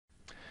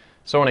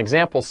So in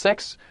example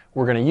 6,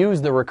 we're going to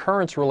use the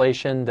recurrence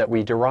relation that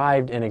we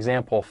derived in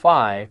example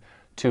 5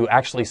 to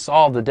actually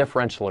solve the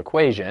differential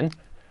equation.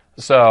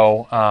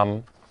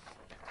 So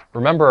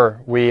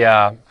remember, we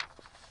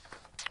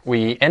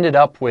ended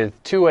up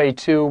with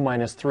 2a2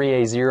 minus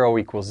 3a0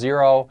 equals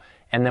 0,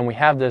 and then we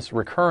have this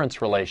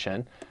recurrence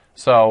relation.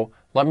 So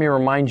let me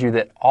remind you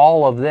that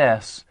all of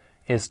this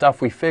is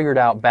stuff we figured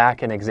out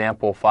back in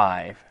example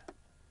 5.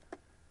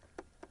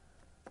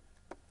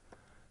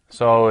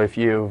 So if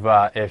you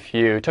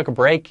took a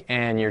break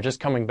and you're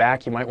just coming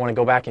back, you might want to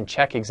go back and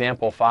check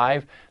example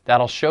 5.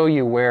 That'll show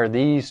you where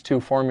these two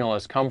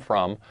formulas come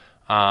from.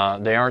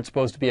 They aren't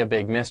supposed to be a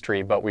big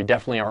mystery, but we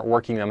definitely aren't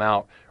working them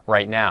out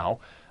right now.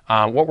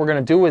 What we're going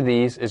to do with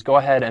these is go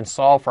ahead and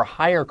solve for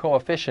higher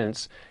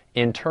coefficients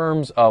in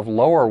terms of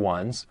lower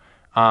ones.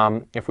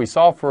 If we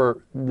solve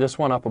for this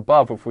one up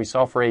above, if we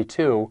solve for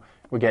a2,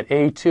 we get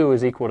a2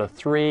 is equal to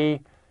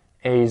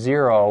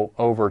 3a0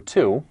 over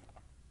 2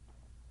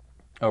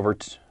 over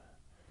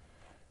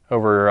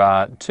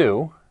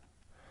 2.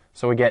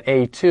 So we get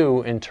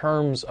a2 in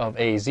terms of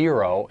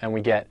a0, and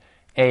we get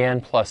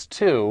an plus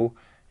 2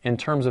 in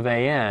terms of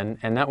an,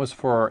 and that was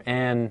for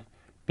n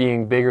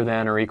being bigger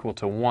than or equal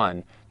to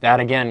 1.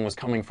 That, again, was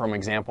coming from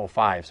example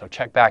 5. So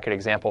check back at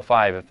example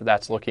 5 if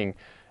that's looking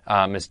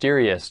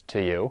mysterious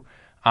to you.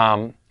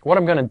 What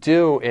I'm going to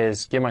do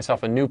is give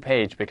myself a new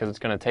page because it's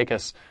going to take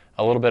us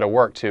a little bit of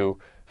work to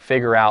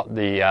figure out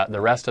the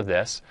rest of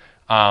this.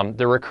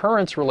 The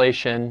recurrence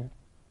relation,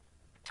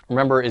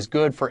 remember, is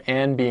good for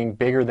n being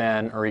bigger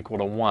than or equal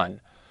to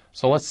 1.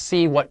 So let's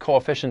see what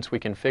coefficients we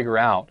can figure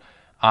out.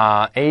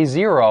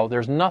 A0,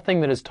 there's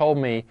nothing that has told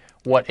me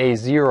what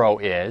A0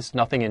 is,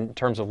 nothing in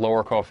terms of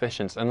lower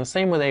coefficients, and the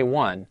same with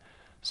A1.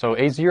 So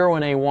A0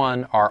 and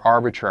A1 are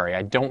arbitrary.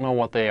 I don't know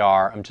what they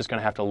are. I'm just going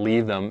to have to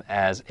leave them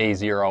as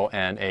A0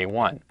 and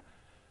A1.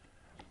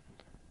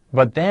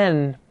 But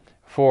then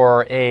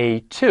for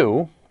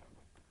A2,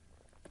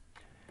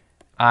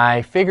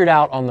 I figured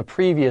out on the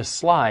previous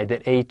slide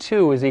that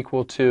A2 is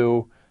equal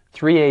to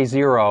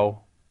 3A0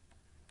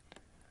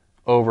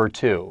 over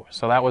 2.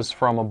 So that was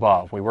from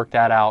above. We worked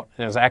that out.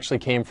 It actually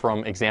came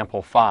from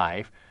example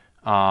 5.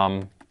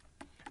 So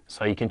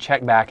you can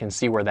check back and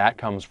see where that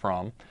comes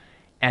from.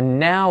 And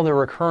now the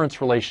recurrence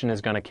relation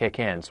is going to kick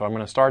in. So I'm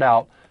going to start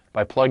out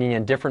by plugging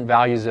in different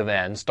values of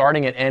n,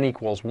 starting at n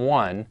equals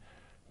 1,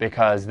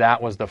 because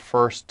that was the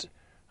first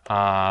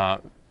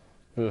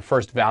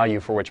value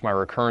for which my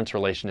recurrence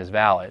relation is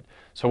valid.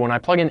 So when I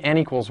plug in n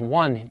equals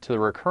 1 to the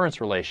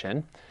recurrence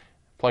relation,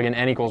 plug in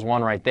n equals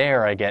 1 right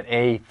there, I get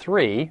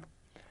a3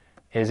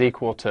 is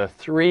equal to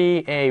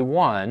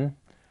 3a1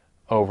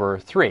 over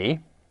 3,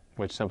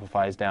 which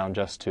simplifies down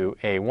just to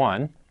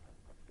a1.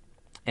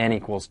 N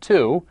equals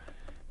 2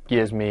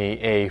 gives me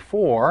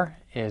a4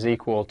 is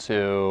equal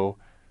to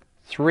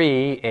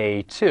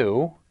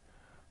 3a2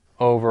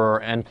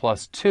 over n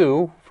plus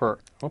 2 for,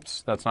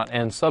 oops, that's not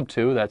n sub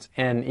 2, that's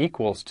n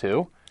equals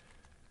 2.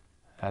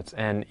 That's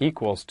n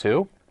equals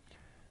 2.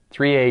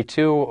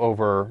 3a2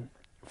 over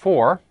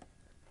 4.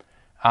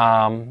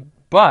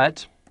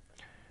 But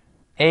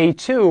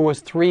a2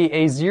 was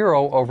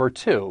 3a0 over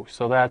 2.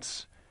 So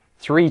that's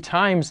 3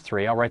 times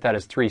 3. I'll write that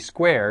as 3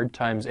 squared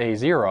times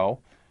a0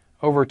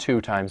 over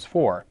 2 times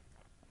 4.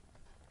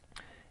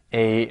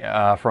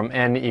 From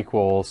n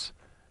equals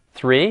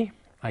 3,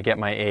 I get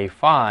my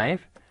a5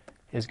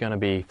 is going to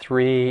be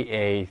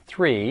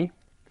 3a3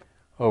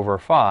 over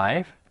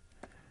 5,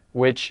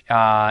 which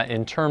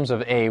in terms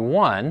of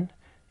a1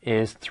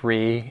 is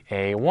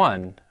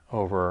 3a1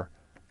 over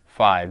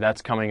 5.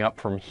 That's coming up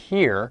from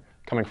here,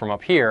 coming from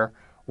up here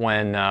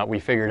when we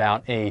figured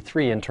out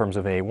a3 in terms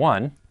of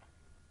a1.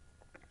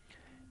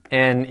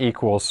 N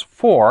equals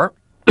 4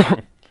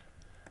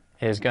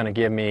 is going to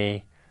give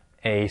me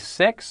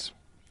a6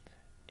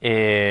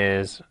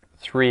 is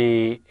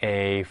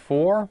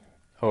 3a4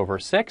 over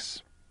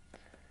 6,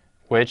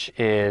 which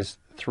is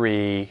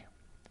 3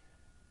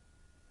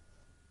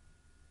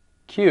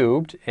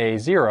 cubed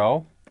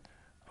a0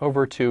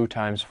 over 2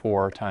 times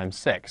 4 times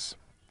 6.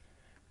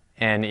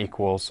 N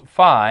equals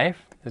 5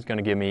 is going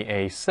to give me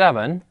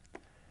a7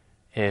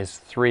 is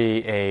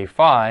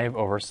 3a5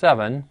 over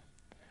 7,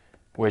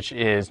 which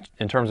is,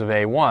 in terms of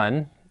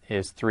a1,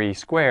 is 3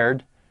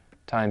 squared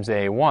times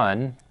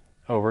a1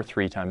 over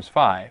 3 times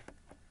 5.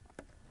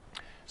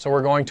 So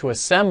we're going to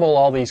assemble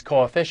all these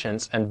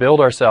coefficients and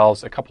build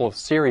ourselves a couple of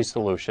series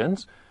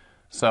solutions.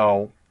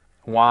 So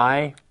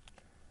y,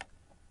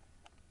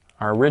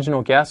 our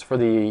original guess for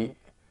the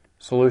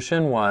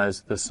solution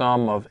was the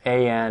sum of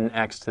an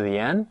x to the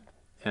n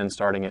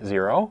starting at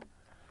 0.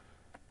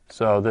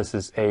 So this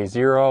is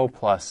a0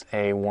 plus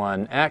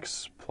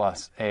a1x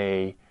plus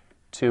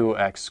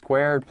a2x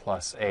squared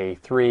plus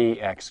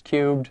a3x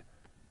cubed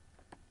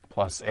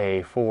plus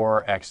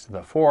a4x to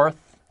the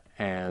fourth,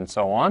 and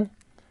so on.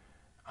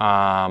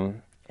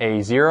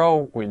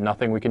 A0,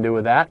 nothing we can do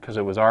with that because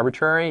it was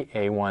arbitrary.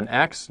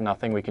 A1x,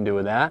 nothing we can do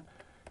with that.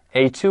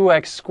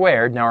 A2x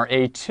squared, now our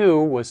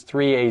A2 was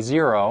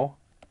 3A0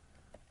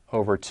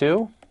 over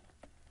 2.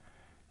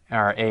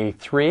 Our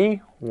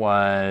A3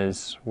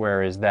 was,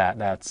 where is that?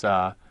 That's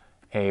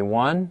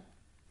A1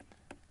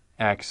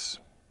 x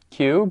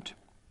cubed.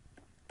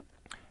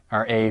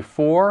 Our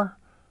A4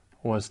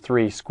 was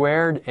 3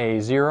 squared,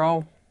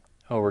 A0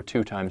 over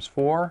 2 times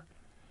 4.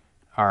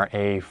 Our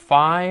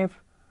A5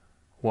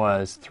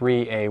 was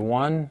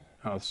 3A1.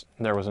 Oh,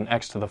 there was an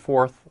x to the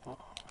 4th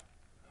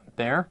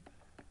there.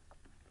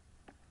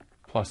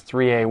 Plus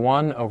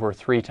 3A1 over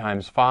 3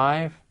 times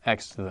 5,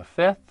 x to the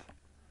 5th.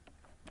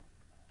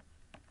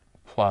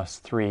 Plus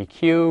 3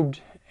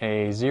 cubed,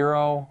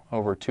 A0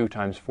 over 2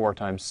 times 4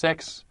 times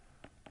 6,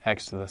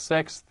 x to the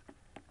 6th.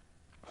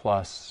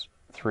 Plus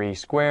 3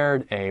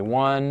 squared,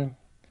 A1,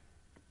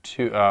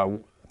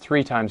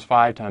 3 times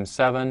 5 times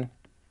 7,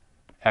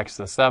 x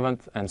to the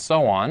 7th, and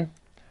so on.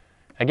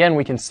 Again,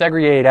 we can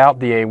segregate out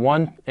the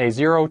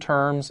A0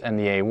 terms and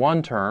the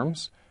A1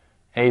 terms.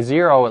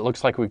 A0, it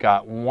looks like we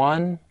got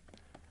 1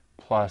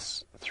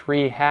 plus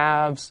 3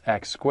 halves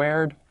x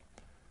squared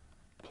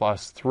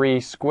plus 3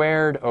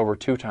 squared over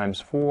 2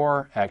 times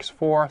 4 x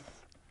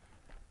fourth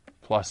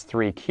plus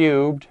 3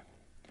 cubed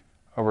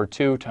over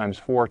 2 times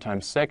 4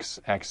 times 6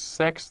 x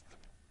sixth.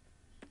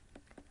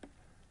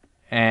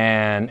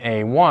 And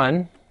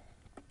A1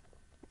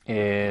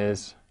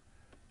 is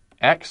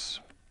x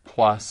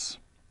plus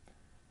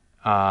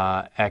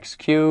x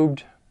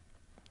cubed.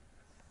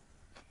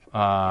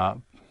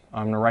 I'm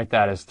going to write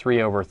that as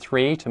 3 over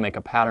 3 to make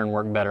a pattern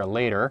work better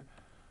later,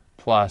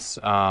 plus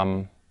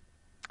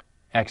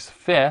x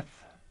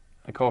fifth.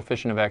 The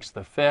coefficient of x to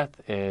the 5th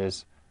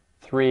is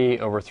 3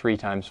 over 3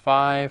 times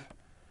 5.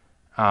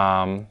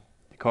 The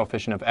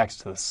coefficient of x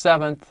to the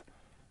 7th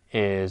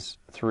is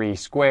 3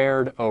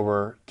 squared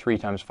over 3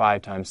 times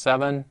 5 times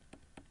 7,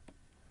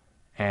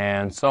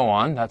 and so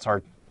on. That's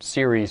our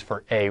series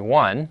for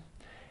A1.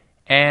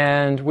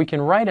 And we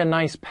can write a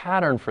nice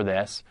pattern for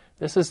this.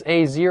 This is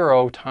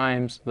A0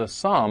 times the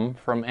sum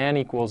from n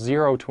equals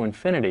 0 to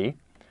infinity.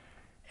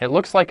 It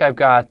looks like I've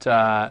got,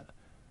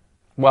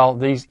 well,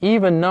 these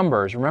even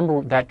numbers.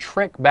 Remember that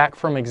trick back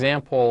from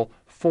example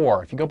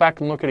 4. If you go back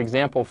and look at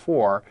example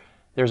 4,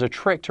 there's a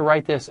trick to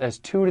write this as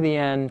 2 to the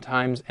n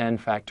times n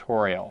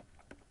factorial.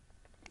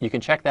 You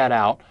can check that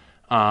out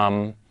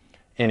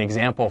in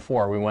example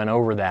 4. We went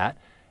over that.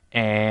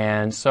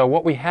 And so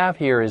what we have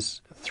here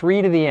is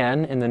 3 to the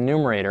n in the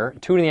numerator,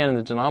 2 to the n in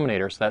the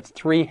denominator, so that's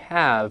 3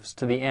 halves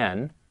to the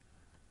n,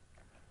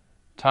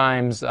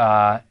 times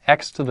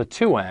x to the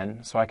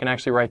 2n, so I can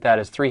actually write that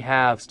as 3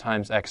 halves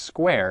times x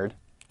squared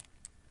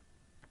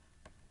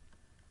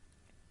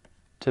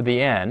to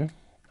the n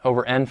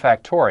over n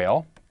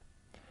factorial.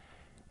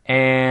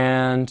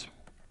 And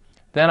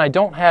then I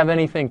don't have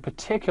anything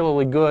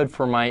particularly good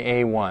for my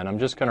A1. I'm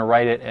just going to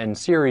write it in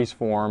series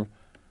form,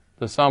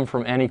 the sum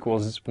from n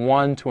equals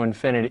 1 to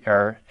infinity,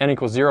 or n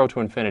equals 0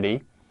 to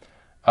infinity,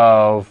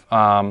 of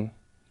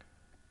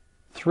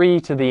 3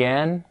 to the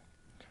n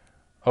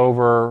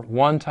over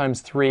 1 times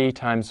 3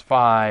 times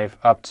 5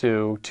 up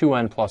to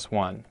 2n plus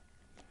 1.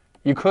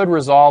 You could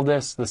resolve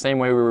this the same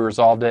way we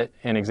resolved it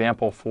in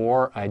example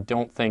 4. I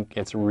don't think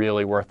it's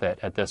really worth it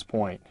at this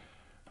point.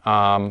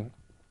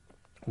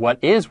 What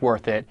is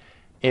worth it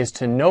is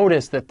to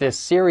notice that this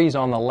series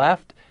on the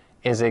left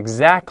is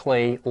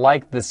exactly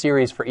like the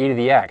series for e to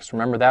the x.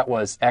 Remember, that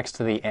was x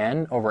to the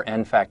n over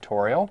n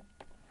factorial.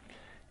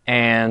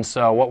 And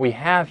so what we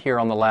have here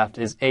on the left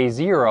is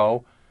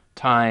A0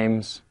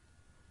 times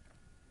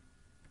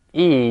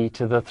e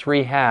to the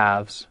 3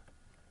 halves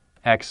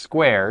x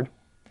squared.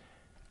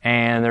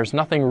 And there's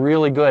nothing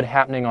really good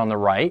happening on the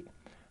right.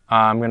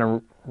 I'm going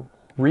to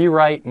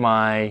rewrite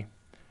my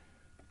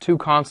two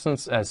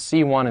constants as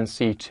C1 and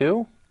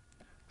C2.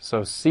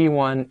 So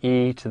C1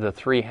 e to the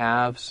 3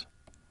 halves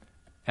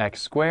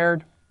x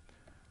squared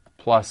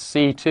plus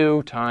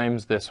C2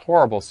 times this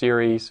horrible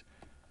series,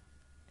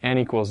 n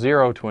equals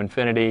 0 to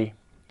infinity,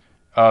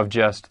 of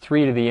just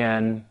 3 to the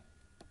n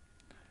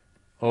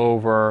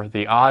over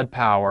the odd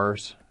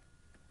powers,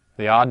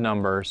 the odd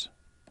numbers,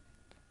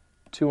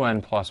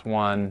 2n plus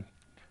 1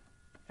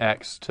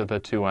 x to the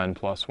 2n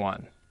plus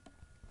 1.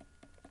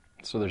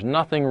 So there's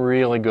nothing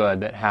really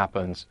good that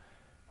happens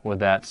with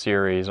that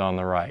series on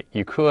the right.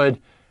 You could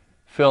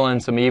fill in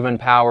some even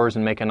powers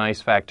and make a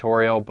nice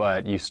factorial,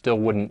 but you still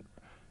wouldn't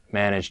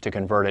manage to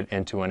convert it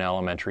into an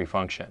elementary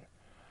function.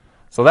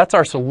 So that's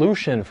our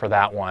solution for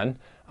that one.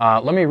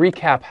 Let me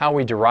recap how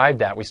we derived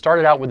that. We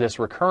started out with this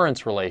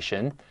recurrence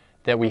relation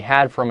that we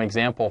had from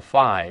example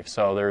 5.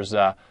 So there's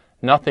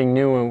nothing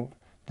new.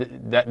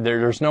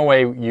 There's no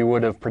way you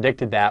would have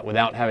predicted that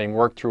without having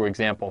worked through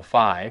example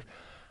 5.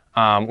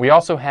 We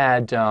also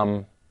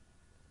had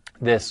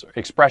this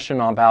expression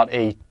about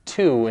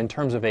A2 in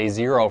terms of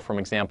A0 from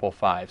example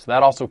 5. So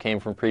that also came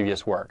from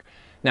previous work.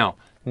 Now,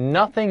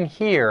 nothing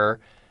here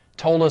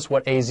told us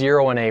what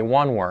A0 and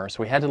A1 were,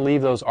 so we had to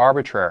leave those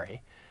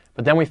arbitrary.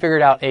 But then we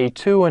figured out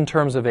A2 in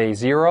terms of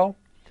A0,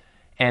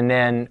 and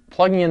then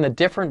plugging in the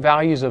different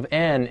values of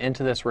n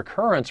into this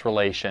recurrence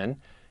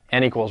relation,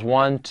 n equals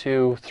 1,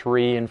 2,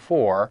 3, and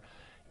 4,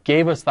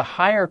 gave us the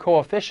higher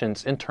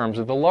coefficients in terms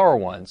of the lower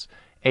ones.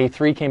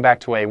 A3 came back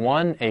to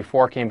A1,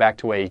 A4 came back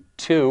to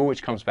A2,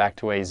 which comes back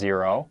to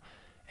A0,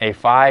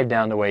 A5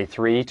 down to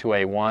A3 to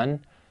A1,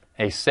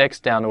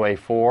 A6 down to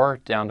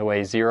A4, down to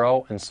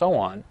A0, and so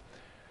on.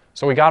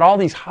 So we got all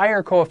these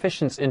higher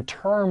coefficients in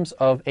terms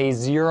of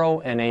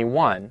A0 and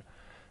A1.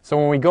 So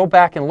when we go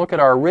back and look at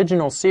our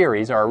original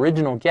series, our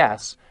original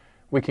guess,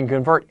 we can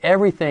convert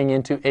everything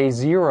into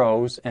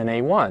A0s and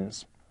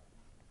A1s.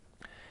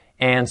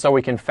 And so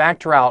we can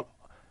factor out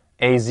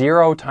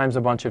A0 times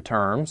a bunch of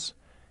terms,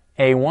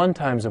 A1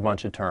 times a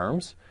bunch of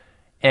terms,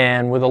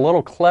 and with a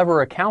little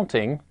clever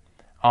accounting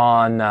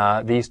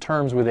on these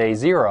terms with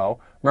A0,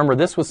 remember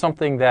this was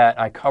something that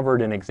I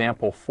covered in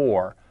example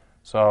 4,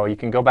 so you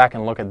can go back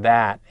and look at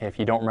that if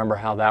you don't remember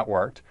how that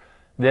worked.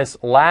 This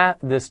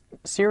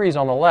series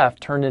on the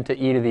left turned into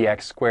e to the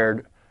x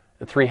squared,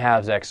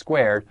 3/2 x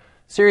squared.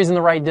 Series on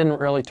the right didn't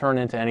really turn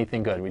into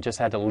anything good. We just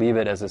had to leave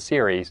it as a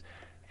series,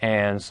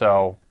 and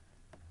so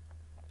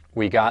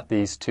we got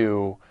these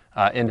two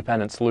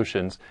independent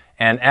solutions.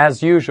 And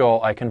as usual,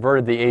 I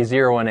converted the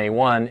A0 and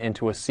A1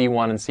 into a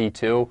C1 and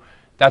C2.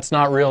 That's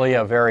not really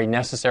a very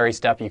necessary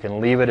step. You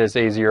can leave it as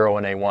A0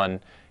 and A1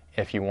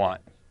 if you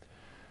want.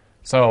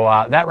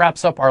 So that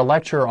wraps up our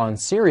lecture on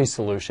series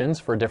solutions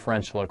for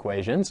differential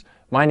equations.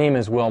 My name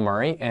is Will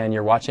Murray, and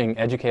you're watching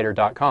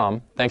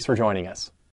Educator.com. Thanks for joining us.